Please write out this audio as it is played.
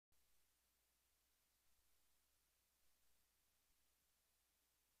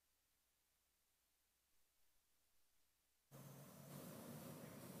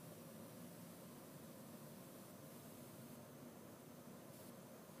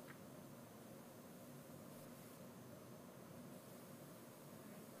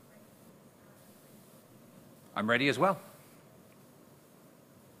I'm ready as well.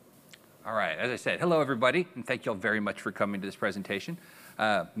 All right, as I said, hello everybody, and thank you all very much for coming to this presentation.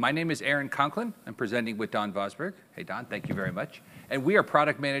 My name is Aaron Conklin. I'm presenting with Don Vosberg. Hey Don, thank you very much. And we are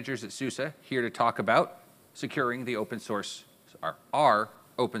product managers at SUSE, here to talk about securing the open source, our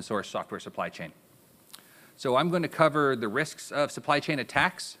open source software supply chain. So I'm going to cover the risks of supply chain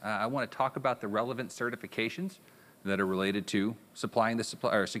attacks. I want to talk about the relevant certifications that are related to securing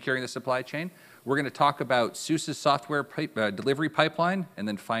the supply chain. We're going to talk about SUSE's software delivery pipeline, and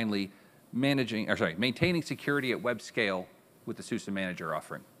then finally maintaining security at web scale with the SUSE Manager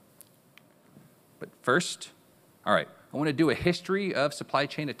offering. But first, all right, I want to do a history of supply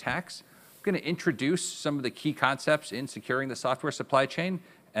chain attacks. I'm going to introduce some of the key concepts in securing the software supply chain,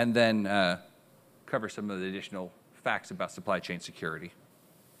 and then cover some of the additional facts about supply chain security.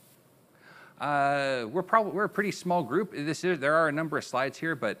 We're a pretty small group. There are a number of slides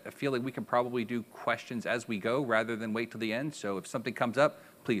here, but I feel like we can probably do questions as we go rather than wait till the end. So if something comes up,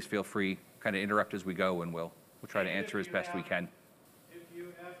 please feel free, kind of interrupt as we go, and we'll try to answer as best we can. If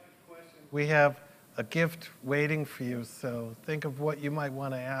you ask a question, we have a gift waiting for you. So think of what you might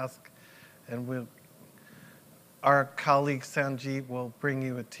want to ask, and our colleague Sanjeet will bring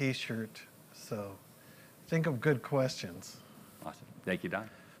you a T-shirt. So think of good questions. Awesome. Thank you, Don.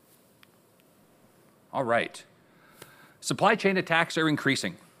 All right. Supply chain attacks are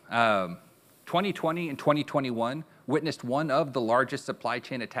increasing. 2020 and 2021 witnessed one of the largest supply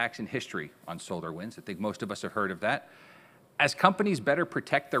chain attacks in history on SolarWinds. I think most of us have heard of that. As companies better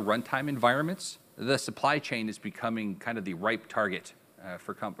protect their runtime environments, the supply chain is becoming kind of the ripe target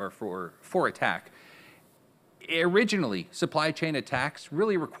for attack. Originally, supply chain attacks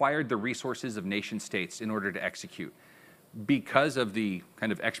really required the resources of nation states in order to execute. Because of the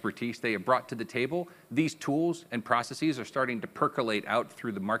kind of expertise they have brought to the table, these tools and processes are starting to percolate out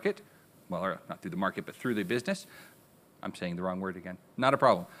through the market. Well, not through the market, but through the business. I'm saying the wrong word again. Not a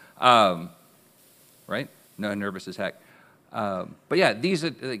problem. Right? No, nervous as heck. But yeah,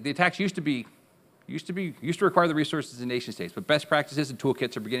 the attacks used to require the resources of nation states, but best practices and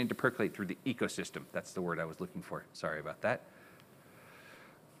toolkits are beginning to percolate through the ecosystem. That's the word I was looking for. Sorry about that.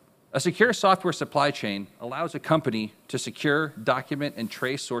 A secure software supply chain allows a company to secure, document, and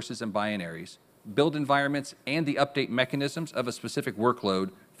trace sources and binaries, build environments, and the update mechanisms of a specific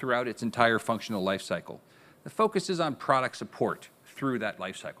workload throughout its entire functional lifecycle. The focus is on product support through that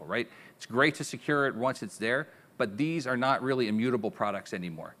lifecycle, right? It's great to secure it once it's there, but these are not really immutable products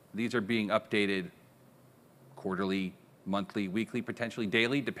anymore. These are being updated quarterly, monthly, weekly, potentially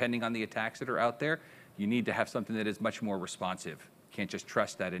daily, depending on the attacks that are out there. You need to have something that is much more responsive. Can't just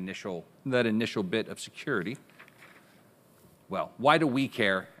trust that initial bit of security. Well, why do we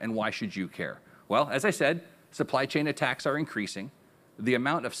care, and why should you care? Well, as I said, supply chain attacks are increasing. The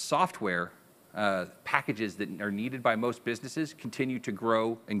amount of software packages that are needed by most businesses continue to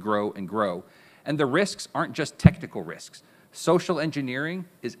grow and grow and grow. And the risks aren't just technical risks. Social engineering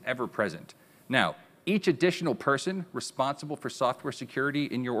is ever present. Now, each additional person responsible for software security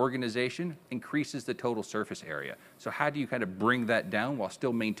in your organization increases the total surface area. So how do you kind of bring that down while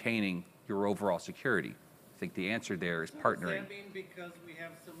still maintaining your overall security? I think the answer there is partnering. Does that mean because we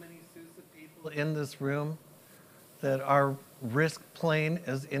have so many SUSE people in this room that our risk plane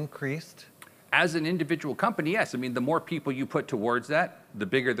is increased? As an individual company, yes. I mean, the more people you put towards that, the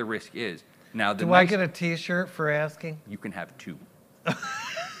bigger the risk is. Now, do I get a T-shirt for asking? You can have two.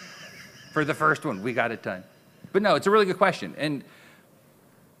 For the first one, we got it done. But no, it's a really good question. And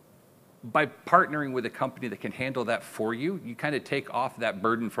by partnering with a company that can handle that for you, you kind of take off that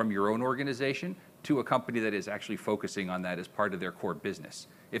burden from your own organization to a company that is actually focusing on that as part of their core business.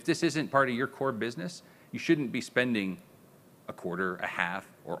 If this isn't part of your core business, you shouldn't be spending a quarter, a half,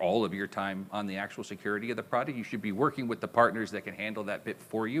 or all of your time on the actual security of the product. You should be working with the partners that can handle that bit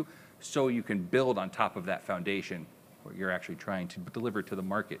for you so you can build on top of that foundation what you're actually trying to deliver to the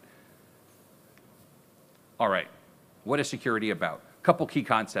market. All right, what is security about? A couple key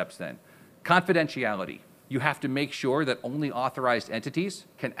concepts then. Confidentiality. You have to make sure that only authorized entities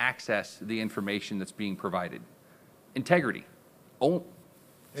can access the information that's being provided. Integrity. Oh,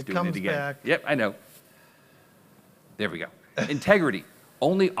 it comes back. Yep, I know. There we go. Integrity.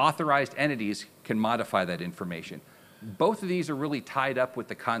 Only authorized entities can modify that information. Both of these are really tied up with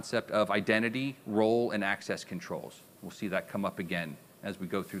the concept of identity, role, and access controls. We'll see that come up again as we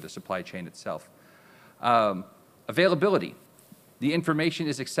go through the supply chain itself. Availability. The information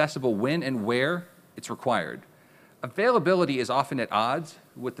is accessible when and where it's required. Availability is often at odds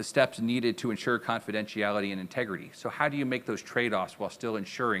with the steps needed to ensure confidentiality and integrity. So how do you make those trade-offs while still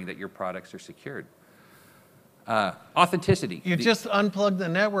ensuring that your products are secured? Authenticity. You just unplug the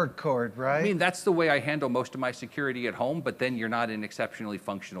network cord, right? I mean, that's the way I handle most of my security at home, but then you're not an exceptionally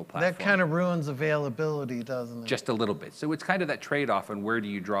functional platform. That kind of ruins availability, doesn't it? Just a little bit. So it's kind of that trade-off on where do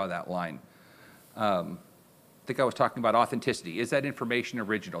you draw that line. I think I was talking about authenticity. Is that information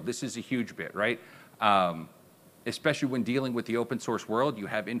original? This is a huge bit, right? Especially when dealing with the open source world, you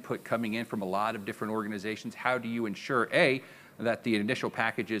have input coming in from a lot of different organizations. How do you ensure, A, that the initial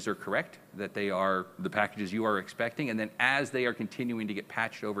packages are correct, that they are the packages you are expecting, and then as they are continuing to get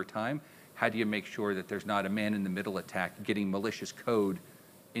patched over time, how do you make sure that there's not a man-in-the-middle attack getting malicious code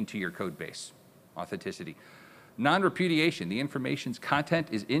into your code base? Authenticity. Non-repudiation, the information's content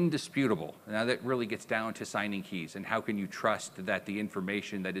is indisputable. Now that really gets down to signing keys, and how can you trust that the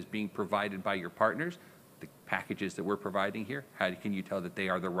information that is being provided by your partners, the packages that we're providing here, how can you tell that they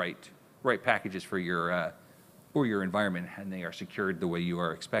are the right packages for your environment and they are secured the way you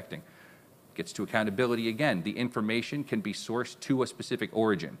are expecting? Gets to accountability again. The information can be sourced to a specific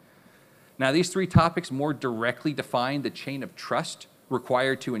origin. Now, these three topics more directly define the chain of trust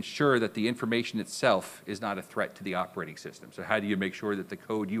required to ensure that the information itself is not a threat to the operating system. So how do you make sure that the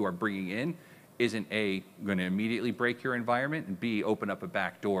code you are bringing in isn't A, going to immediately break your environment, and B, open up a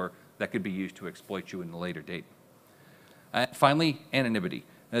back door that could be used to exploit you in a later date? Finally, anonymity.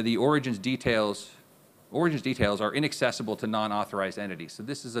 The origins details are inaccessible to non-authorized entities. So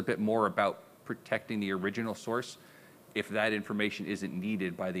this is a bit more about protecting the original source. If that information isn't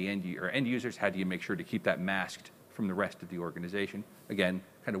needed by the end users, how do you make sure to keep that masked from the rest of the organization? Again,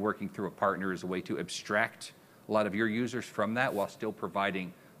 kind of working through a partner is a way to abstract a lot of your users from that while still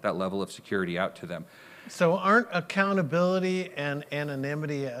providing that level of security out to them. So aren't accountability and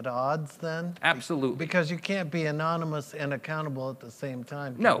anonymity at odds then? Absolutely. Because you can't be anonymous and accountable at the same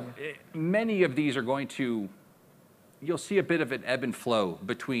time. No, many of these are going to, you'll see a bit of an ebb and flow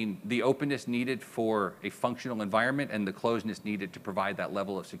between the openness needed for a functional environment and the closeness needed to provide that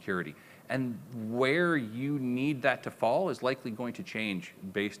level of security. And where you need that to fall is likely going to change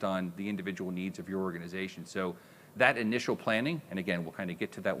based on the individual needs of your organization. So that initial planning, and again, we'll kind of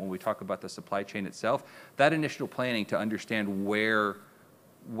get to that when we talk about the supply chain itself, that initial planning to understand where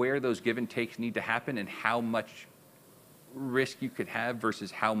those give and takes need to happen and how much risk you could have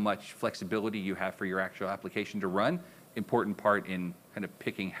versus how much flexibility you have for your actual application to run, important part in kind of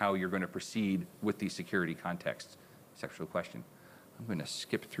picking how you're going to proceed with these security contexts. Sexual question. I'm going to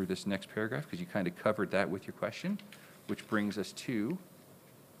skip through this next paragraph because you kind of covered that with your question, which brings us to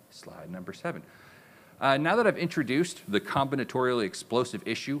slide number 7. Now that I've introduced the combinatorially explosive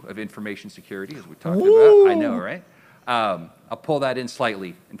issue of information security, as we talked about, I know, right? I'll pull that in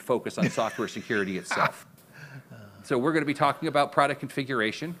slightly and focus on software security itself. So we're going to be talking about product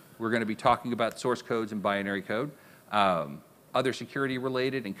configuration. We're going to be talking about source codes and binary code, other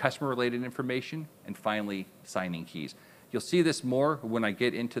security-related and customer-related information, and finally, signing keys. You'll see this more when I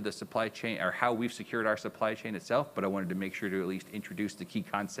get into the supply chain or how we've secured our supply chain itself, but I wanted to make sure to at least introduce the key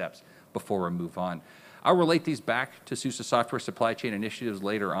concepts before I move on. I'll relate these back to SUSE software supply chain initiatives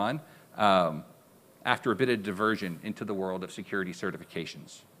later on, after a bit of diversion into the world of security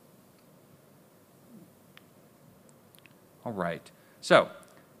certifications. All right, so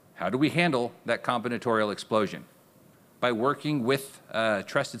how do we handle that combinatorial explosion? By working with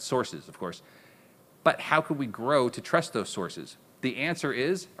trusted sources, of course. But how could we grow to trust those sources? The answer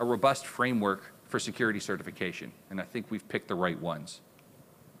is a robust framework for security certification, and I think we've picked the right ones.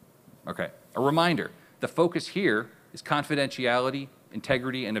 Okay, a reminder, the focus here is confidentiality,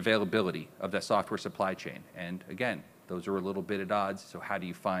 integrity, and availability of that software supply chain. And again, those are a little bit at odds, so how do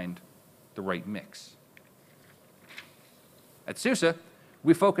you find the right mix? At SUSE,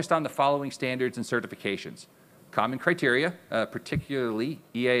 we focused on the following standards and certifications. Common criteria, particularly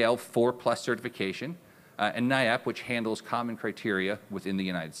EAL 4+ certification, and NIAP, which handles common criteria within the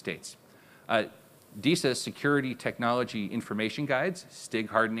United States. DISA Security Technology Information Guides, STIG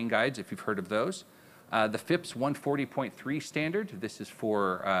hardening guides, if you've heard of those. The FIPS 140.3 standard, this is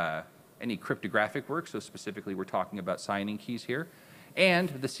for any cryptographic work, so specifically we're talking about signing keys here, and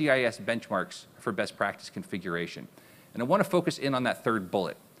the CIS benchmarks for best practice configuration. And I want to focus in on that third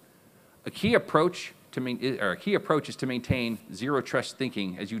bullet. A key approach is to maintain zero trust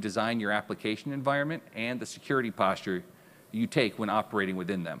thinking as you design your application environment and the security posture you take when operating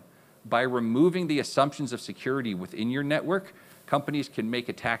within them. By removing the assumptions of security within your network, companies can make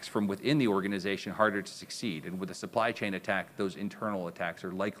attacks from within the organization harder to succeed. And with a supply chain attack, those internal attacks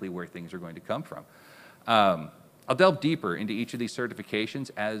are likely where things are going to come from. I'll delve deeper into each of these certifications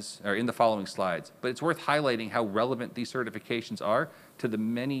in the following slides, but it's worth highlighting how relevant these certifications are to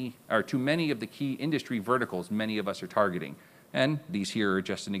many of the key industry verticals many of us are targeting. And these here are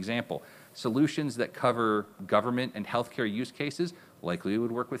just an example. Solutions that cover government and healthcare use cases likely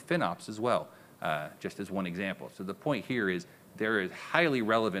would work with FinOps as well, just as one example. So the point here is they're highly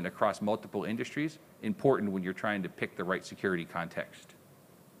relevant across multiple industries, important when you're trying to pick the right security context.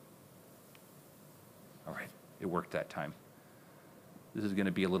 All right, it worked that time. This is going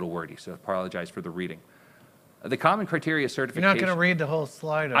to be a little wordy, so I apologize for the reading. The common criteria certification. You're not going to read the whole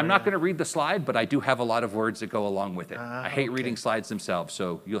slide, are I'm not you? going to read the slide, but I do have a lot of words that go along with it. I hate okay. reading slides themselves,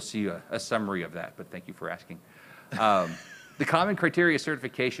 so you'll see a summary of that, but thank you for asking. The common criteria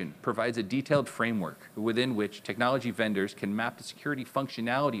certification provides a detailed framework within which technology vendors can map the security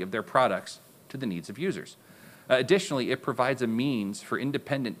functionality of their products to the needs of users. Additionally, it provides a means for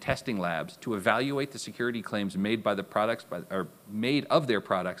independent testing labs to evaluate the security claims made by the products or made of their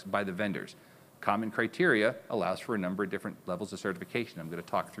products by the vendors. Common criteria allows for a number of different levels of certification. I'm going to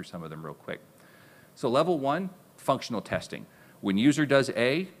talk through some of them real quick. So level 1, functional testing. When user does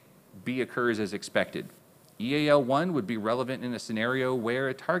A, B occurs as expected. EAL1 would be relevant in a scenario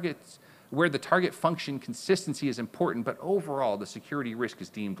where the target function consistency is important, but overall the security risk is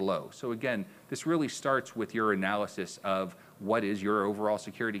deemed low. So again, this really starts with your analysis of what is your overall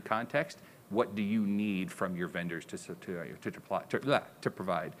security context. What do you need from your vendors to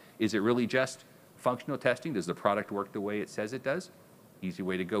provide? Is it really just functional testing? Does the product work the way it says it does? Easy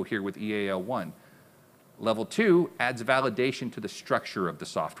way to go here with EAL1. Level 2 adds validation to the structure of the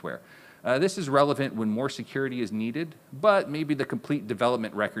software. This is relevant when more security is needed, but maybe the complete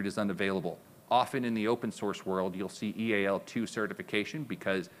development record is unavailable. Often in the open source world, you'll see EAL2 certification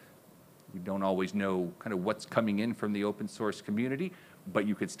because you don't always know kind of what's coming in from the open source community, but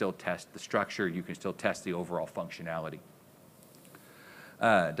you can still test the structure, you can still test the overall functionality.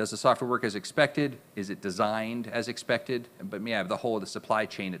 Does the software work as expected? Is it designed as expected? But yeah, the whole of the supply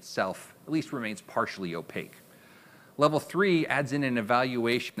chain itself at least remains partially opaque. Level 3 adds in an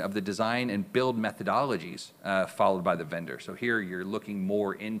evaluation of the design and build methodologies followed by the vendor. So here you're looking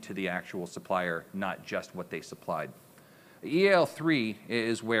more into the actual supplier, not just what they supplied. EAL3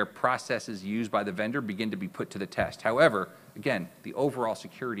 is where processes used by the vendor begin to be put to the test. However, again, the overall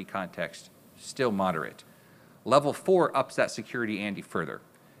security context still moderate. Level 4 ups that security ante further.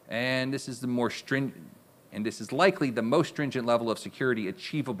 And this is the more stringent, and this is likely the most stringent level of security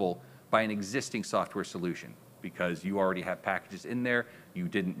achievable by an existing software solution, because you already have packages in there, you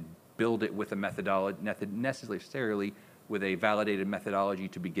didn't build it with a methodology, necessarily with a validated methodology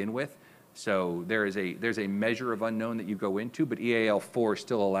to begin with. So there's a measure of unknown that you go into, but EAL4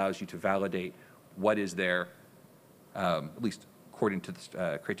 still allows you to validate what is there, at least according to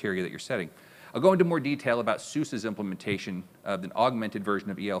the criteria that you're setting. I'll go into more detail about SUSE's implementation of an augmented version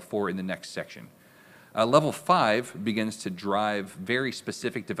of EAL4 in the next section. Level 5 begins to drive very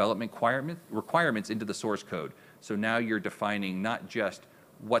specific development requirements into the source code. So now you're defining not just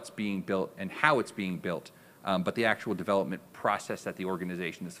what's being built and how it's being built, but the actual development process that the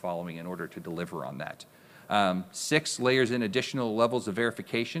organization is following in order to deliver on that. 6 layers in additional levels of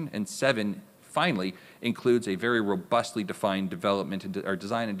verification, and 7 finally includes a very robustly defined development or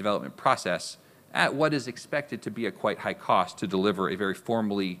design and development process at what is expected to be a quite high cost to deliver a very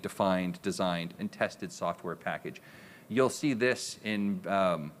formally defined, designed, and tested software package. You'll see this in,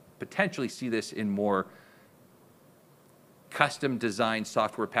 potentially see this in more custom designed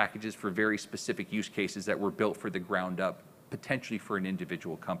software packages for very specific use cases that were built for the ground up, potentially for an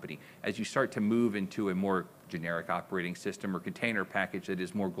individual company. As you start to move into a more generic operating system or container package that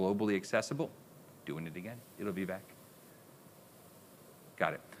is more globally accessible, doing it again, it'll be back.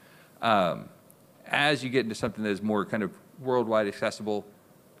 Got it. As you get into something that is more kind of worldwide accessible,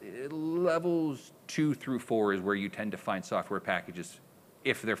 levels 2 through 4 is where you tend to find software packages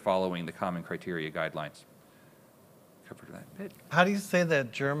if they're following the common criteria guidelines. Covered that bit. How do you say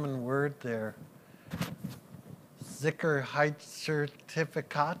that German word there?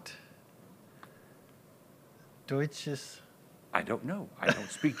 Sicherheitszertifikat? Deutsches? I don't know. I don't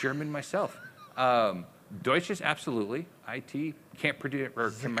speak German myself. Deutsches, absolutely. IT, can't predict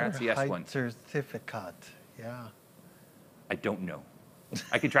or pronounce the S one. Sicherheitszertifikat, yeah. I don't know.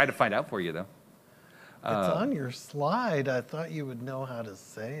 I can try to find out for you, though. It's on your slide. I thought you would know how to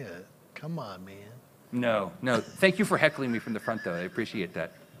say it. Come on, man. No, no. Thank you for heckling me from the front, though. I appreciate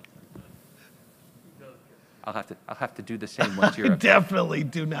that. I'll have to do the same once you're I up. definitely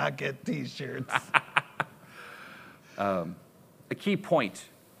do not get T-shirts. A key point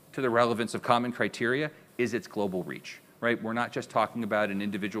to the relevance of common criteria is its global reach, right? We're not just talking about an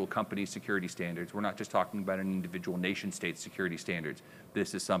individual company's security standards. We're not just talking about an individual nation state's security standards.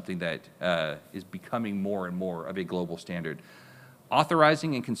 This is something that is becoming more and more of a global standard.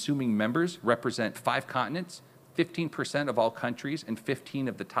 Authorizing and consuming members represent 5 continents, 15% of all countries and 15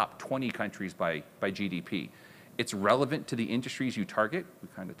 of the top 20 countries by GDP. It's relevant to the industries you target. We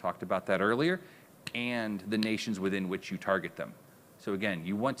kind of talked about that earlier, and the nations within which you target them. So again,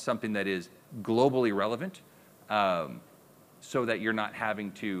 you want something that is globally relevant, so that you're not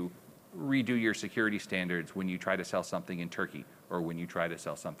having to redo your security standards when you try to sell something in Turkey, or when you try to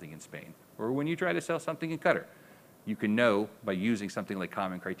sell something in Spain, or when you try to sell something in Qatar. You can know by using something like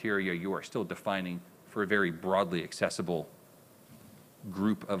common criteria, you are still defining for a very broadly accessible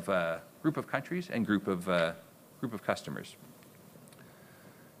group of countries and group of customers.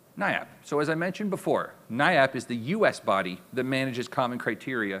 NIAP. So as I mentioned before, NIAP is the US body that manages common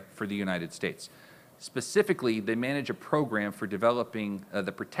criteria for the United States. Specifically, they manage a program for developing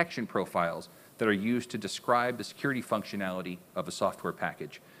the protection profiles that are used to describe the security functionality of a software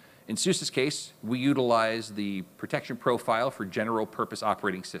package. In SUSE's case, we utilize the protection profile for general purpose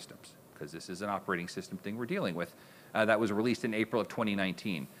operating systems, because this is an operating system thing we're dealing with. That was released in April of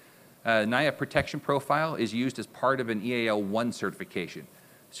 2019. NIAP protection profile is used as part of an EAL1 certification.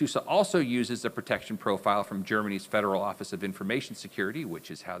 SUSE also uses the protection profile from Germany's Federal Office of Information Security,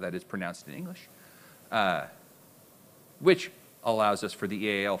 which is how that is pronounced in English, which allows us for the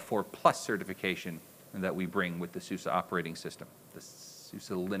EAL4 Plus certification that we bring with the SUSE operating system, the SUSE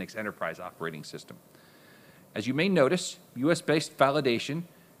Linux Enterprise operating system. As you may notice, US-based validation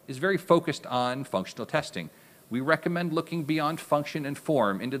is very focused on functional testing. We recommend looking beyond function and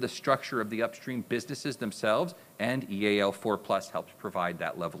form into the structure of the upstream businesses themselves, and EAL4 Plus helps provide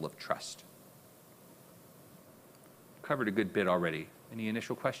that level of trust. Covered a good bit already. Any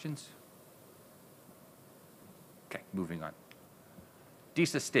initial questions? Okay, moving on.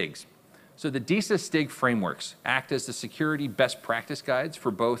 DISA STIGs. So the DISA STIG frameworks act as the security best practice guides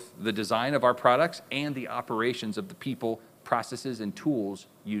for both the design of our products and the operations of the people, processes, and tools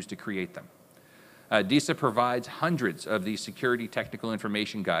used to create them. DISA provides hundreds of these security technical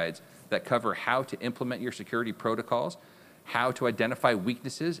information guides that cover how to implement your security protocols, how to identify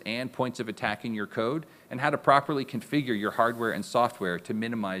weaknesses and points of attack in your code, and how to properly configure your hardware and software to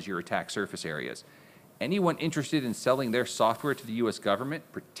minimize your attack surface areas. Anyone interested in selling their software to the US government,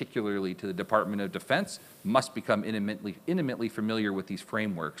 particularly to the Department of Defense, must become intimately familiar with these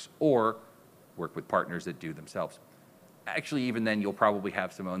frameworks or work with partners that do themselves. Actually, even then, you'll probably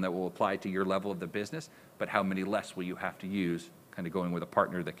have some that will apply to your level of the business, but how many less will you have to use, kind of going with a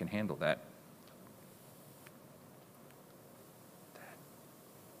partner that can handle that.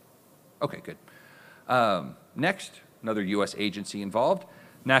 Okay, good. Next, another US agency involved,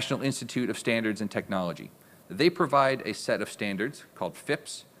 National Institute of Standards and Technology. They provide a set of standards called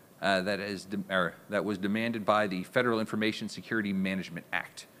FIPS that was demanded by the Federal Information Security Management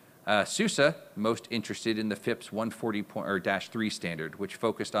Act. SUSE, most interested in the FIPS 140.3 standard, which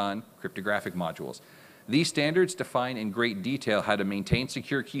focused on cryptographic modules. These standards define in great detail how to maintain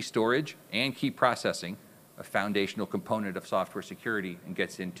secure key storage and key processing, a foundational component of software security, and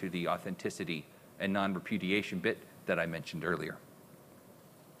gets into the authenticity and non-repudiation bit that I mentioned earlier.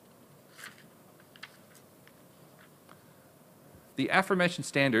 The aforementioned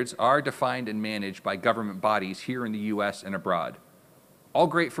standards are defined and managed by government bodies here in the US and abroad. All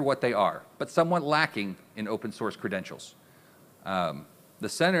great for what they are, but somewhat lacking in open source credentials. The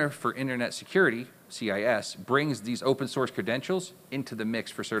Center for Internet Security, CIS, brings these open source credentials into the mix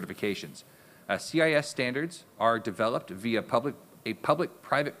for certifications. CIS standards are developed via a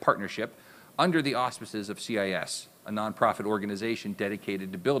public-private partnership under the auspices of CIS, a nonprofit organization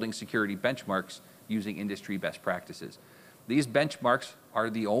dedicated to building security benchmarks using industry best practices. These benchmarks are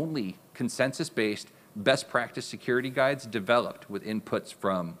the only consensus-based best practice security guides developed with inputs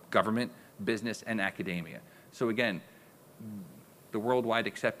from government, business, and academia. So again, the worldwide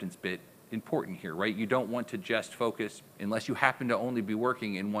acceptance bit, important here, right? You don't want to just focus, unless you happen to only be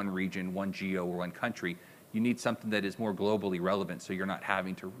working in one region, one geo, or one country, you need something that is more globally relevant so you're not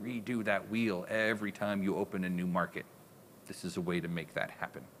having to redo that wheel every time you open a new market. This is a way to make that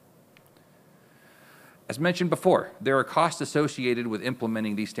happen. As mentioned before, there are costs associated with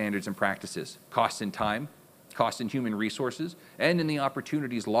implementing these standards and practices. Costs in time, costs in human resources, and in the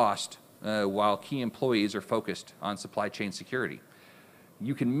opportunities lost while key employees are focused on supply chain security.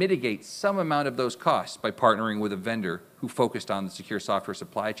 You can mitigate some amount of those costs by partnering with a vendor who focused on the secure software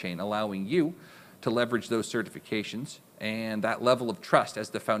supply chain, allowing you to leverage those certifications and that level of trust as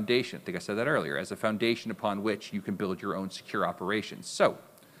the foundation, I think I said that earlier, as a foundation upon which you can build your own secure operations. So,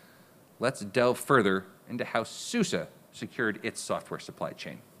 let's delve further into how SUSE secured its software supply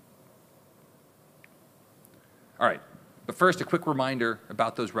chain. All right, but first a quick reminder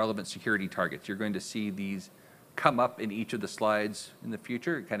about those relevant security targets. You're going to see these come up in each of the slides in the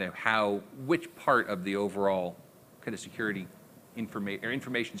future, kind of which part of the overall kind of security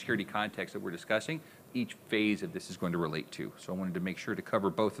information security context that we're discussing, each phase of this is going to relate to. So I wanted to make sure to cover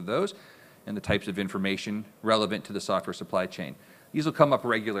both of those and the types of information relevant to the software supply chain. These will come up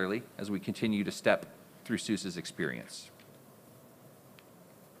regularly as we continue to step through SUSE's experience.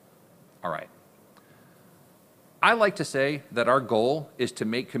 All right. I like to say that our goal is to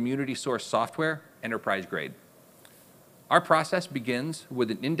make community source software enterprise grade. Our process begins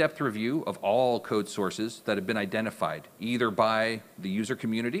with an in-depth review of all code sources that have been identified, either by the user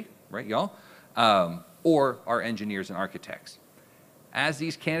community, right, y'all, or our engineers and architects. As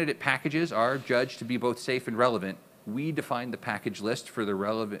these candidate packages are judged to be both safe and relevant, we define the package list for the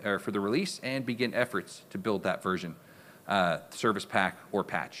release and begin efforts to build that version, service pack or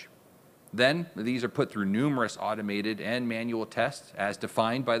patch. Then these are put through numerous automated and manual tests as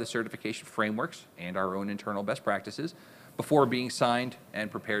defined by the certification frameworks and our own internal best practices before being signed and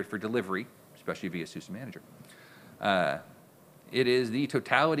prepared for delivery, especially via SUSE Manager. It is the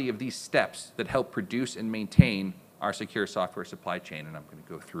totality of these steps that help produce and maintain our secure software supply chain, and I'm going to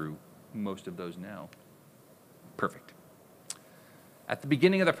go through most of those now. Perfect. At the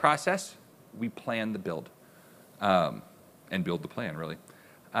beginning of the process, we plan the build, and build the plan, really.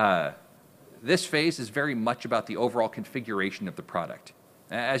 This phase is very much about the overall configuration of the product.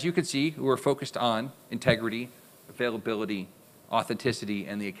 As you can see, we're focused on integrity, availability, authenticity,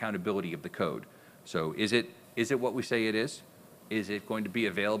 and the accountability of the code. So is it what we say it is? Is it going to be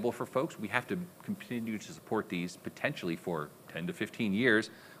available for folks? We have to continue to support these potentially for 10 to 15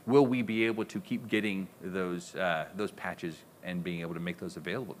 years. Will we be able to keep getting those patches and being able to make those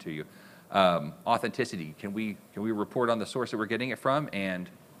available to you? Authenticity, can we report on the source that we're getting it from, and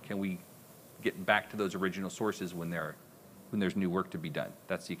can we get back to those original sources when there's new work to be done?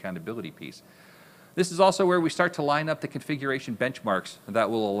 That's the accountability piece. This is also where we start to line up the configuration benchmarks that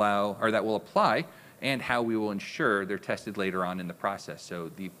will apply and how we will ensure they're tested later on in the process.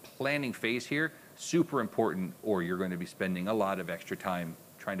 So the planning phase here, super important, or you're going to be spending a lot of extra time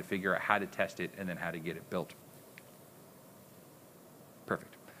trying to figure out how to test it and then how to get it built.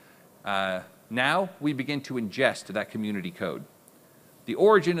 Perfect. Now we begin to ingest that community code. The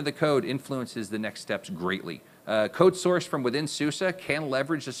origin of the code influences the next steps greatly. Code sourced from within SUSE can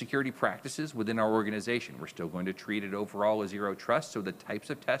leverage the security practices within our organization. We're still going to treat it overall as zero trust, so the types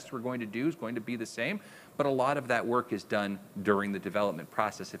of tests we're going to do is going to be the same, but a lot of that work is done during the development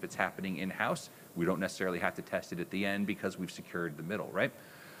process. If it's happening in-house, we don't necessarily have to test it at the end because we've secured the middle, right?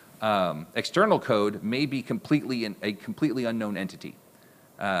 External code may be a completely unknown entity.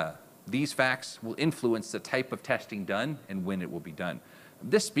 These facts will influence the type of testing done and when it will be done.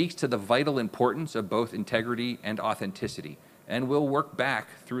 This speaks to the vital importance of both integrity and authenticity, and we'll work back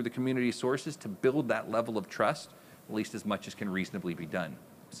through the community sources to build that level of trust, at least as much as can reasonably be done.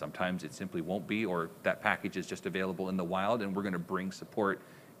 Sometimes it simply won't be, or that package is just available in the wild, and we're going to bring support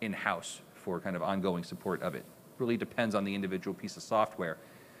in-house for kind of ongoing support of it. Really depends on the individual piece of software.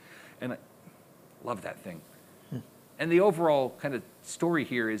 And I love that thing. And the overall kind of story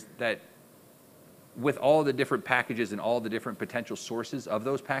here is that with all the different packages and all the different potential sources of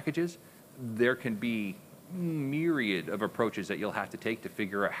those packages, there can be myriad of approaches that you'll have to take to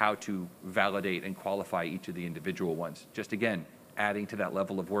figure out how to validate and qualify each of the individual ones. Just again, adding to that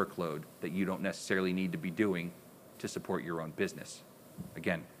level of workload that you don't necessarily need to be doing to support your own business.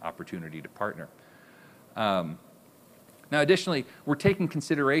 Again, opportunity to partner. Now, additionally, we're taking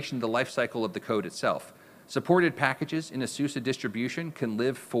consideration the life cycle of the code itself. Supported packages in a SUSE distribution can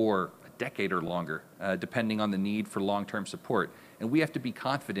live for a decade or longer, depending on the need for long-term support. And we have to be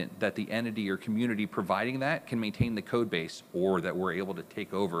confident that the entity or community providing that can maintain the code base, or that we're able to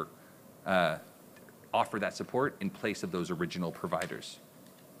take over, offer that support in place of those original providers.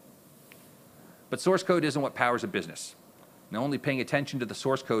 But source code isn't what powers a business. Now, only paying attention to the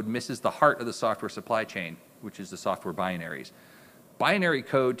source code misses the heart of the software supply chain, which is the software binaries. Binary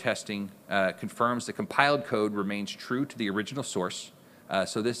code testing confirms the compiled code remains true to the original source.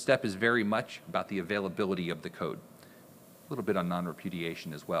 So this step is very much about the availability of the code. A little bit on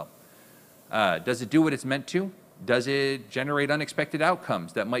non-repudiation as well. Does it do what it's meant to? Does it generate unexpected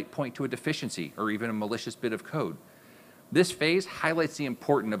outcomes that might point to a deficiency or even a malicious bit of code? This phase highlights the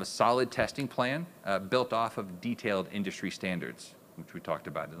importance of a solid testing plan built off of detailed industry standards, which we talked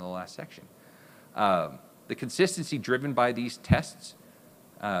about in the last section. The consistency driven by these tests,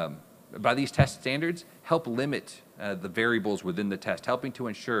 test standards, help limit the variables within the test, helping to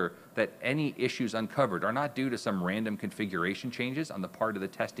ensure that any issues uncovered are not due to some random configuration changes on the part of the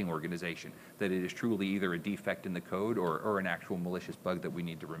testing organization, that it is truly either a defect in the code or an actual malicious bug that we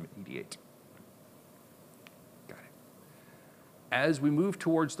need to remediate. Got it. As we move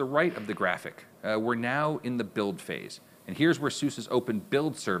towards the right of the graphic, we're now in the build phase. And here's where SUSE's open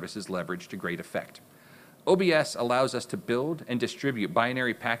build service is leveraged to great effect. OBS allows us to build and distribute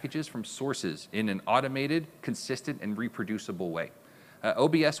binary packages from sources in an automated, consistent, and reproducible way.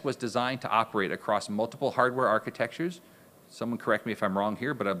 OBS was designed to operate across multiple hardware architectures. Someone correct me if I'm wrong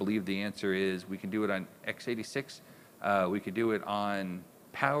here, but I believe the answer is we can do it on x86, we can do it on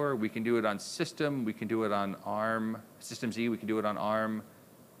Power, we can do it on System, we can do it on ARM, System Z, we can do it on ARM.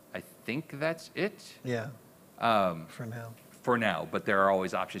 I think that's it. Yeah, for now. For now, but there are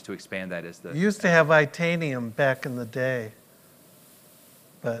always options to expand that as the... We used to have Itanium back in the day,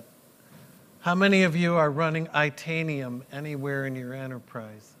 but how many of you are running Itanium anywhere in your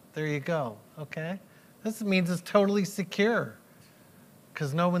enterprise? There you go, okay? This means it's totally secure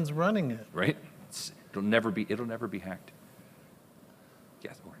because no one's running it. Right? It'll never be hacked.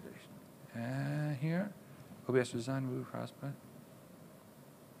 Yes, organization. Here, OBS design, move across, but...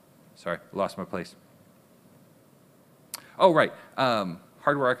 Sorry, lost my place. Oh, right.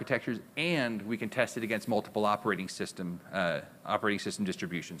 Hardware architectures, and we can test it against multiple operating system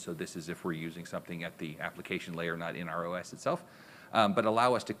distributions. So this is if we're using something at the application layer, not in our OS itself, but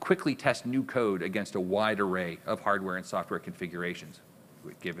allow us to quickly test new code against a wide array of hardware and software configurations.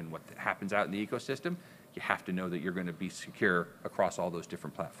 Given what happens out in the ecosystem, you have to know that you're going to be secure across all those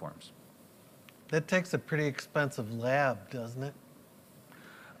different platforms. That takes a pretty expensive lab, doesn't it?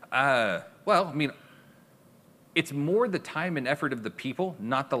 Well, I mean, it's more the time and effort of the people,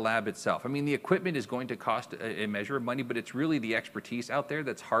 not the lab itself. I mean, the equipment is going to cost a measure of money, but it's really the expertise out there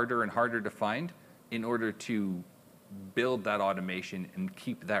that's harder and harder to find in order to build that automation and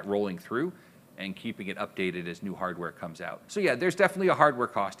keep that rolling through and keeping it updated as new hardware comes out. So yeah, there's definitely a hardware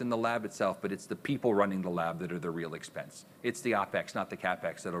cost in the lab itself, but it's the people running the lab that are the real expense. It's the OpEx, not the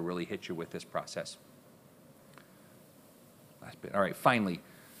CapEx, that'll really hit you with this process. Last bit. All right, finally,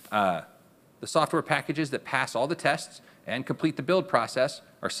 the software packages that pass all the tests and complete the build process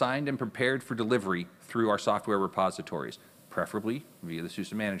are signed and prepared for delivery through our software repositories, preferably via the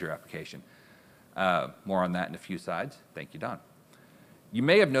SUSE Manager application. More on that in a few slides. Thank you, Don. You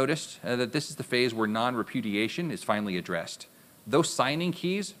may have noticed that this is the phase where non-repudiation is finally addressed. Those signing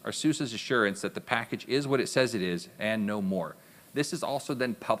keys are SUSE's assurance that the package is what it says it is and no more. This is also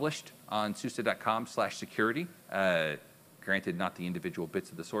then published on SUSE.com/security. Granted, not the individual bits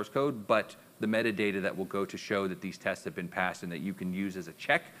of the source code, but the metadata that will go to show that these tests have been passed and that you can use as a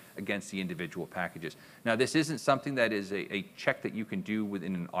check against the individual packages. Now, this isn't something that is a check that you can do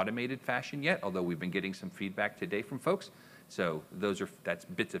within an automated fashion yet, although we've been getting some feedback today from folks. So that's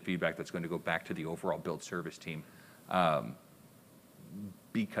bits of feedback that's going to go back to the overall build service team.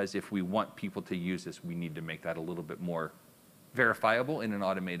 Because if we want people to use this, we need to make that a little bit more verifiable in an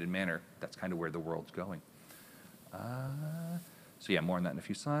automated manner. That's kind of where the world's going. So yeah, more on that in a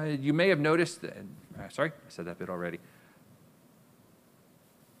few slides. You may have noticed that, sorry, I said that bit already.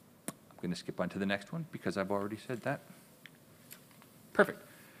 I'm going to skip on to the next one because I've already said that. Perfect.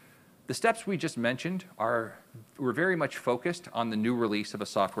 The steps we just mentioned were very much focused on the new release of a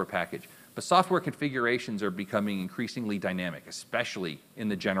software package, but software configurations are becoming increasingly dynamic, especially in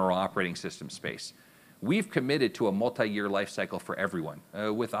the general operating system space. We've committed to a multi-year life cycle for everyone,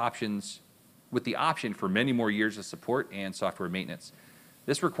 with the option for many more years of support and software maintenance.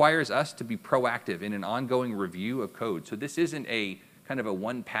 This requires us to be proactive in an ongoing review of code. So this isn't a kind of a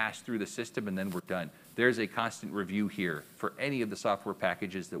one pass through the system and then we're done. There's a constant review here for any of the software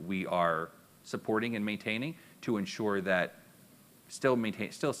packages that we are supporting and maintaining to ensure that still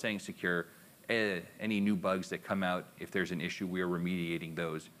staying secure. Any new bugs that come out, if there's an issue, we are remediating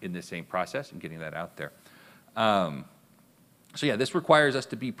those in the same process and getting that out there. So yeah, this requires us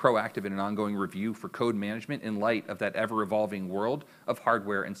to be proactive in an ongoing review for code management in light of that ever-evolving world of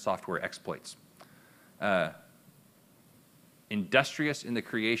hardware and software exploits. Industrious in the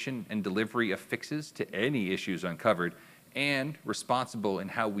creation and delivery of fixes to any issues uncovered, and responsible in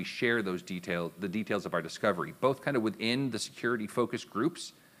how we share those the details of our discovery, both kind of within the security-focused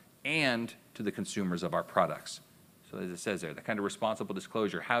groups and to the consumers of our products. So as it says there, the kind of responsible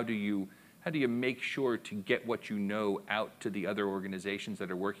disclosure, how do you make sure to get what you know out to the other organizations that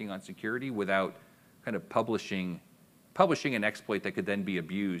are working on security without kind of publishing an exploit that could then be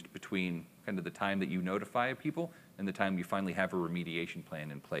abused between kind of the time that you notify people and the time you finally have a remediation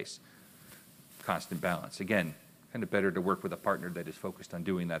plan in place? Constant balance. Again, kind of better to work with a partner that is focused on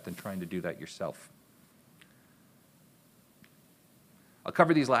doing that than trying to do that yourself. I'll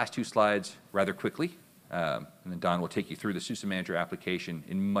cover these last two slides rather quickly. And then Don will take you through the SUSE Manager application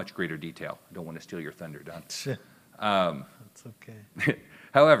in much greater detail. I don't want to steal your thunder, Don. That's okay.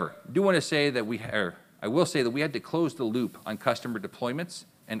 However, I do want to say that I will say that we had to close the loop on customer deployments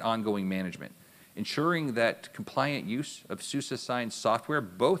and ongoing management. Ensuring that compliant use of SUSE assigned software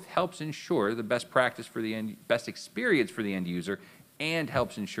both helps ensure the best practice for the best experience for the end user and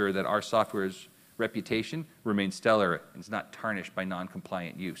helps ensure that our software's reputation remains stellar and is not tarnished by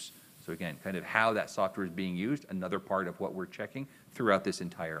non-compliant use. So again, kind of how that software is being used, another part of what we're checking throughout this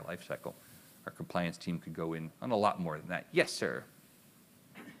entire life cycle. Our compliance team could go in on a lot more than that. Yes, sir.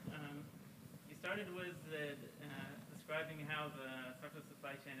 You started with describing how the software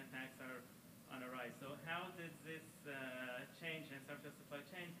supply chain attacks are on a rise. So how did this change in software supply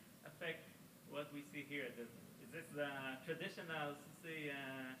chain affect what we see here? Is this the traditional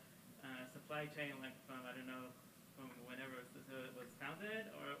supply chain, like from, I don't know, from whenever it was founded,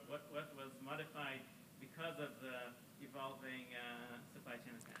 or what was modified because of the evolving supply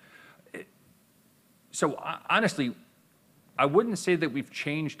chain attacks? So honestly, I wouldn't say that we've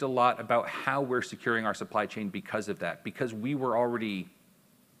changed a lot about how we're securing our supply chain because of that, because we were already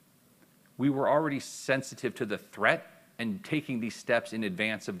sensitive to the threat and taking these steps in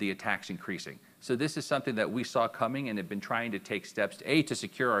advance of the attacks increasing. So this is something that we saw coming and have been trying to take steps to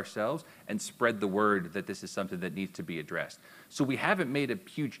secure ourselves and spread the word that this is something that needs to be addressed. So we haven't made a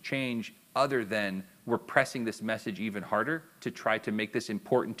huge change other than we're pressing this message even harder to try to make this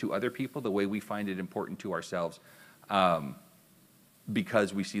important to other people the way we find it important to ourselves,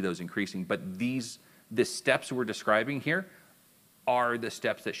 because we see those increasing. But the steps we're describing here are the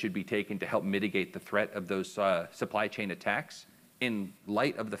steps that should be taken to help mitigate the threat of those supply chain attacks in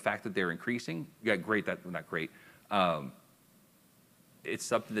light of the fact that they're increasing. Yeah, great, not great. It's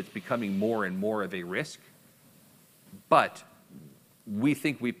something that's becoming more and more of a risk, but we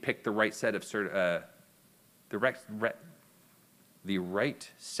think we picked the right set of the right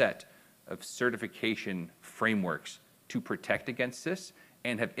set of certification frameworks to protect against this,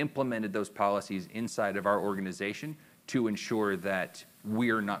 and have implemented those policies inside of our organization to ensure that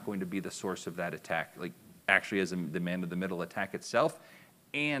we're not going to be the source of that attack, like actually as the man-in-the-middle attack itself,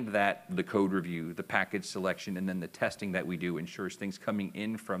 and that the code review, the package selection, and then the testing that we do ensures things coming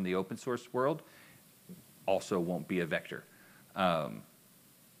in from the open source world also won't be a vector.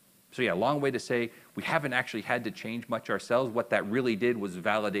 So yeah, long way to say we haven't actually had to change much ourselves. What that really did was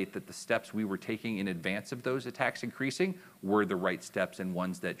validate that the steps we were taking in advance of those attacks increasing were the right steps and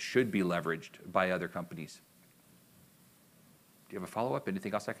ones that should be leveraged by other companies. Do you have a follow-up?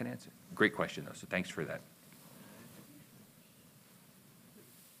 Anything else I can answer? Great question, though, so thanks for that.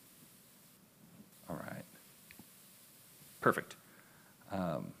 All right. Perfect.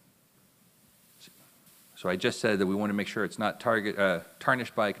 So I just said that we want to make sure it's not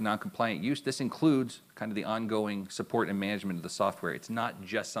tarnished by non-compliant use. This includes kind of the ongoing support and management of the software. It's not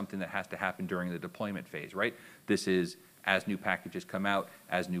just something that has to happen during the deployment phase, right? This is as new packages come out,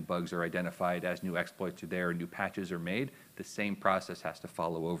 as new bugs are identified, as new exploits are there, new patches are made, the same process has to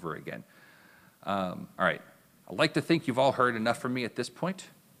follow over again. All right. I'd like to think you've all heard enough from me at this point.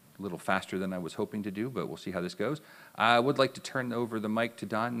 A little faster than I was hoping to do, but we'll see how this goes. I would like to turn over the mic to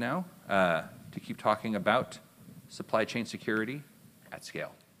Don now to keep talking about supply chain security at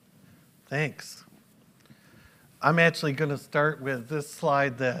scale. Thanks. I'm actually going to start with this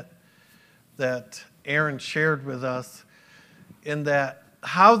slide that Aaron shared with us, in that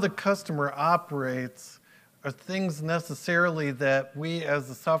how the customer operates are things necessarily that we as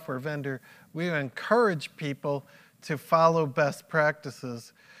a software vendor, we encourage people to follow best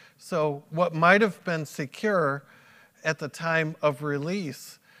practices. So what might have been secure at the time of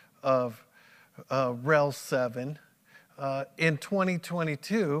release of RHEL 7 in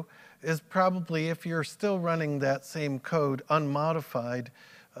 2022 is probably, if you're still running that same code unmodified,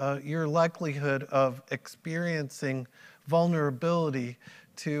 your likelihood of experiencing vulnerability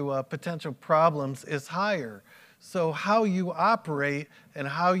to potential problems is higher. So how you operate and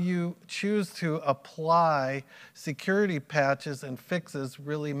how you choose to apply security patches and fixes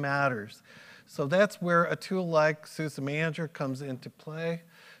really matters. So that's where a tool like SUSE Manager comes into play.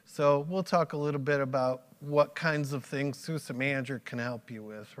 So we'll talk a little bit about what kinds of things SUSE Manager can help you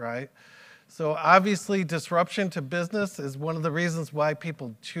with, right? So obviously disruption to business is one of the reasons why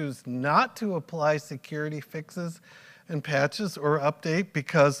people choose not to apply security fixes and patches or update,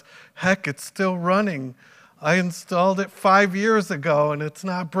 because heck, it's still running. I installed it 5 years ago and it's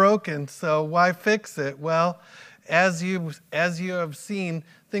not broken, so why fix it? Well, as you have seen,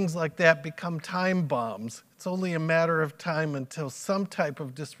 things like that become time bombs. It's only a matter of time until some type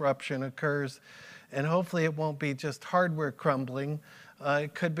of disruption occurs, and hopefully it won't be just hardware crumbling.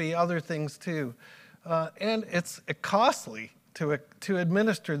 It could be other things too. And it's costly to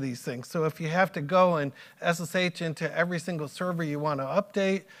administer these things. So if you have to go and SSH into every single server you want to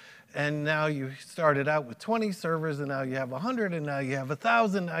update, and now you started out with 20 servers, and now you have 100, and now you have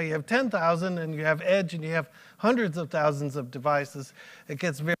 1,000, now you have 10,000, and you have edge, and you have hundreds of thousands of devices. It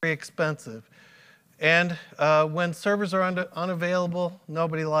gets very expensive. And when servers are unavailable,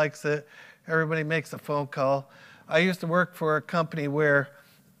 nobody likes it. Everybody makes a phone call. I used to work for a company where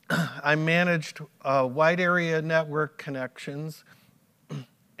I managed wide area network connections,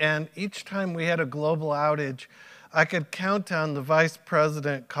 and each time we had a global outage, I could count on the vice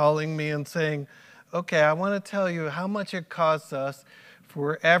president calling me and saying, okay, I want to tell you how much it costs us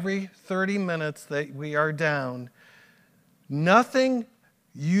for every 30 minutes that we are down. Nothing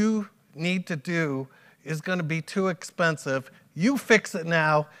you need to do is going to be too expensive. You fix it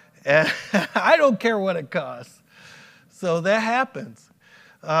now, and I don't care what it costs. So that happens.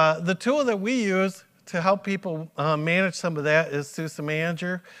 The tool that we use to help people manage some of that is SUSE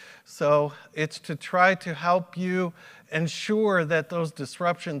Manager. So it's to try to help you ensure that those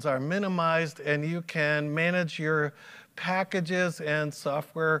disruptions are minimized and you can manage your packages and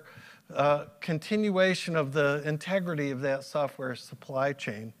software continuation of the integrity of that software supply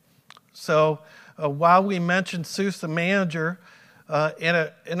chain. So while we mentioned SUSE Manager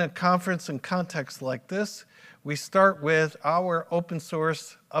in a conference and context like this, we start with our open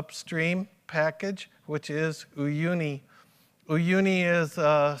source upstream package, which is Uyuni. Uyuni is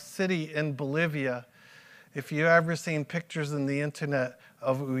a city in Bolivia. If you've ever seen pictures in the internet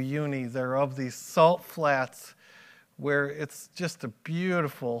of Uyuni, they're of these salt flats where it's just a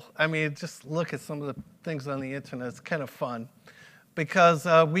beautiful, I mean, just look at some of the things on the internet. It's kind of fun because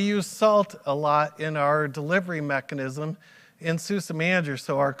we use salt a lot in our delivery mechanism in SUSE Manager,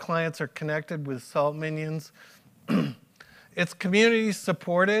 so our clients are connected with salt minions. It's community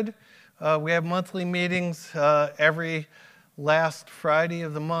supported. We have monthly meetings every last Friday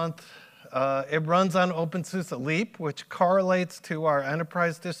of the month. It runs on OpenSUSE Leap, which correlates to our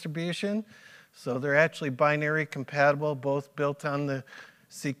enterprise distribution. So they're actually binary compatible, both built on the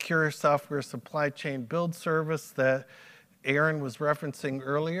secure software supply chain build service that Aaron was referencing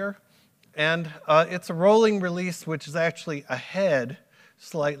earlier. And it's a rolling release, which is actually ahead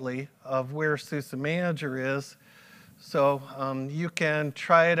slightly of where SUSE Manager is. So you can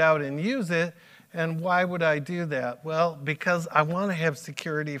try it out and use it. And why would I do that? Well, because I want to have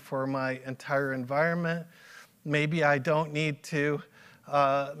security for my entire environment. Maybe I don't need to,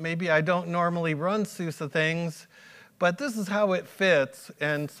 maybe I don't normally run SUSE things, but this is how it fits.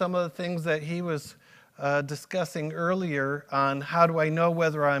 And some of the things that he was discussing earlier on how do I know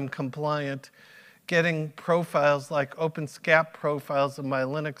whether I'm compliant, getting profiles like OpenSCAP profiles of my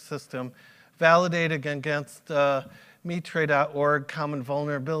Linux system, validated against Mitre.org, common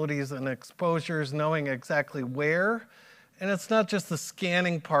vulnerabilities and exposures, knowing exactly where. And it's not just the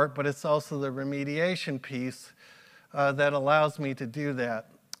scanning part, but it's also the remediation piece that allows me to do that.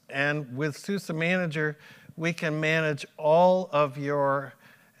 And with SUSE Manager, we can manage all of your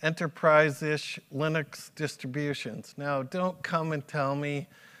enterprise-ish Linux distributions. Now, don't come and tell me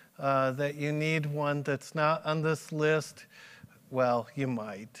that you need one that's not on this list. Well, you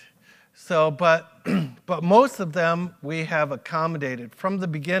might. So, but most of them we have accommodated. From the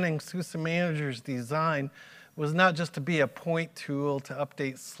beginning, SUSE Manager's design was not just to be a point tool to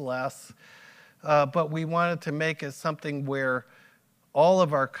update SLES, but we wanted to make it something where all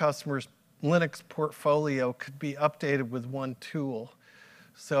of our customers' Linux portfolio could be updated with one tool.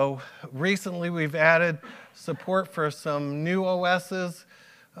 So recently we've added support for some new OSs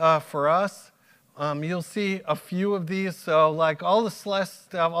for us. You'll see a few of these. So like all the SLES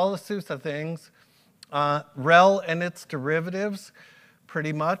stuff, all the SUSE things, RHEL and its derivatives,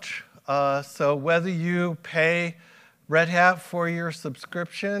 pretty much. So whether you pay Red Hat for your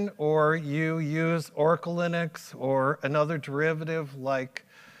subscription or you use Oracle Linux or another derivative like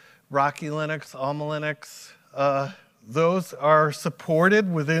Rocky Linux, Alma Linux, those are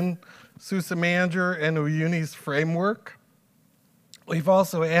supported within SUSE Manager and Uyuni's framework. We've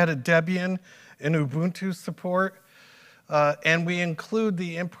also added Debian and Ubuntu support, and we include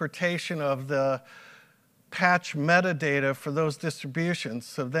the importation of the patch metadata for those distributions.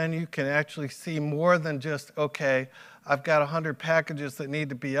 So then you can actually see more than just, okay, I've got 100 packages that need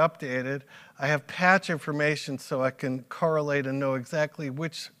to be updated. I have patch information so I can correlate and know exactly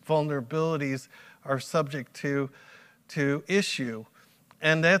which vulnerabilities are subject to issue.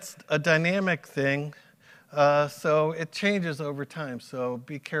 And that's a dynamic thing, so it changes over time, so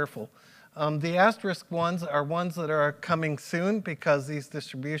be careful. The asterisk ones are ones that are coming soon because these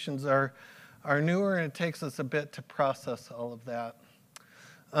distributions are newer and it takes us a bit to process all of that.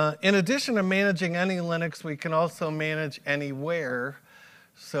 In addition to managing any Linux, we can also manage anywhere.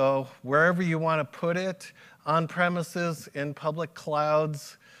 So wherever you want to put it, on premises, in public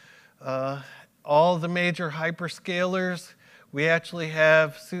clouds, all the major hyperscalers. We actually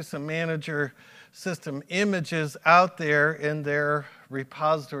have SUSE Manager system images out there in their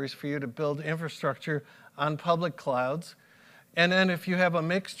repositories for you to build infrastructure on public clouds. And then if you have a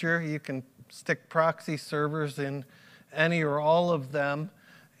mixture, you can stick proxy servers in any or all of them.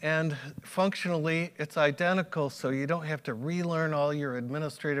 And functionally, it's identical, so you don't have to relearn all your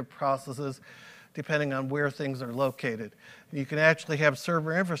administrative processes depending on where things are located. You can actually have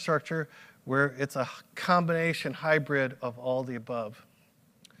server infrastructure where it's a combination hybrid of all the above.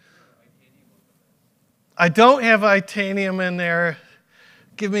 I don't have Itanium in there.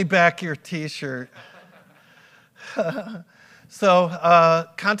 Give me back your t-shirt. So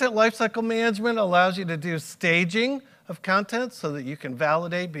content lifecycle management allows you to do staging of content so that you can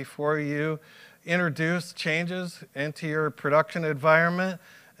validate before you introduce changes into your production environment,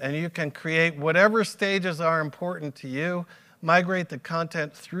 and you can create whatever stages are important to you, migrate the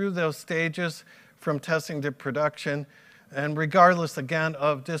content through those stages from testing to production, and regardless, again,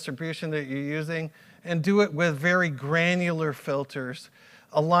 of distribution that you're using, and do it with very granular filters.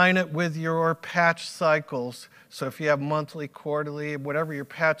 Align it with your patch cycles. So if you have monthly, quarterly, whatever your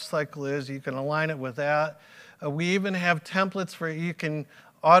patch cycle is, you can align it with that. We even have templates where you can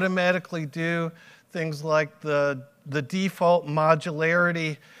automatically do things like the default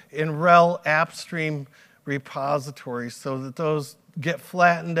modularity in RHEL AppStream repositories so that those get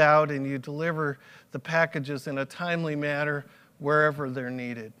flattened out and you deliver the packages in a timely manner wherever they're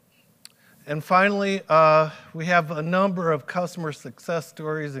needed. And finally, we have a number of customer success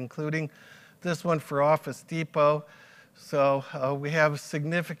stories, including this one for Office Depot. So we have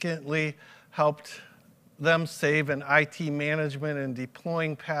significantly helped them save in IT management and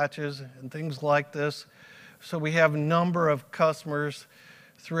deploying patches and things like this. So we have a number of customers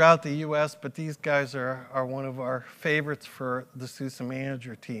throughout the US, but these guys are one of our favorites for the SUSE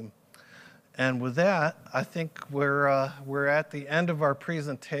Manager team. And with that, I think we're at the end of our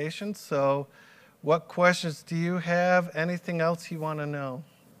presentation. So what questions do you have? Anything else you want to know?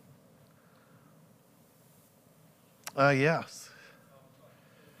 Yes.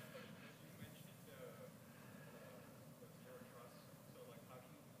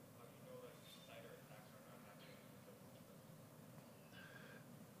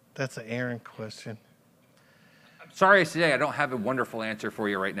 That's an Aaron question. Sorry to say I don't have a wonderful answer for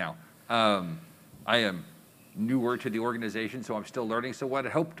you right now. I am newer to the organization, so I'm still learning. So what I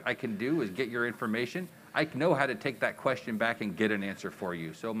hoped I can do is get your information. I know how to take that question back and get an answer for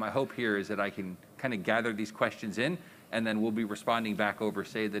you. So my hope here is that I can kind of gather these questions in, and then we'll be responding back over,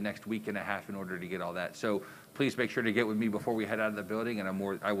 say, the next week and a half in order to get all that. So please make sure to get with me before we head out of the building,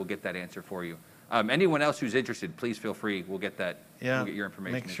 and I will get that answer for you. Anyone else who's interested, please feel free. We'll get that. Yeah. We'll get your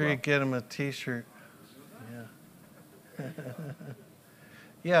information. Make sure as well. you get them a T-shirt. Yeah.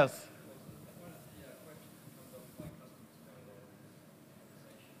 Yes.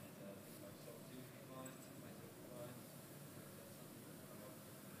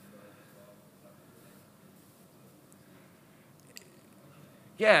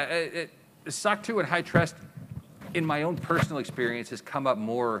 Yeah, SOC 2 and HITRUST, in my own personal experience, has come up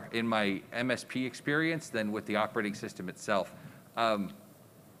more in my MSP experience than with the operating system itself.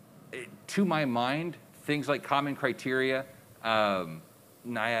 To my mind, things like common criteria, NIAB,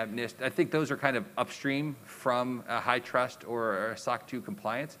 NIST, I think those are kind of upstream from a HITRUST or a SOC 2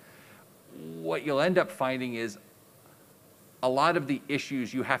 compliance. What you'll end up finding is a lot of the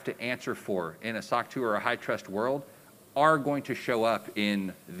issues you have to answer for in a SOC 2 or a HITRUST world are going to show up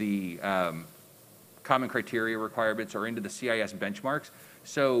in the common criteria requirements or into the CIS benchmarks.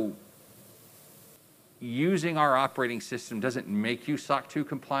 So using our operating system doesn't make you SOC 2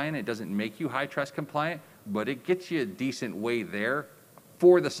 compliant, it doesn't make you HITRUST compliant, but it gets you a decent way there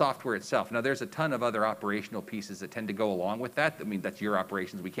for the software itself. Now there's a ton of other operational pieces that tend to go along with that. I mean, that's your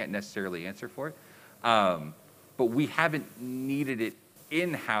operations, we can't necessarily answer for it. But we haven't needed it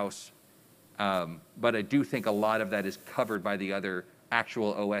in-house, but I do think a lot of that is covered by the other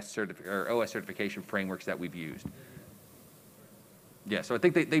actual OS certification frameworks that we've used. Yeah, so I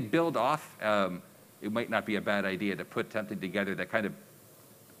think they build off. It might not be a bad idea to put something together that kind of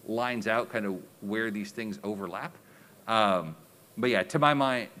lines out kind of where these things overlap. But yeah, to my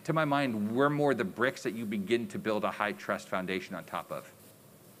mind, we're more the bricks that you begin to build a HITRUST foundation on top of.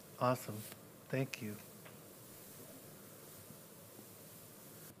 Awesome. Thank you.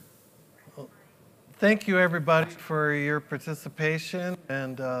 Well, thank you, everybody, for your participation,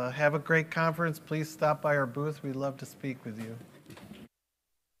 and have a great conference. Please stop by our booth. We'd love to speak with you.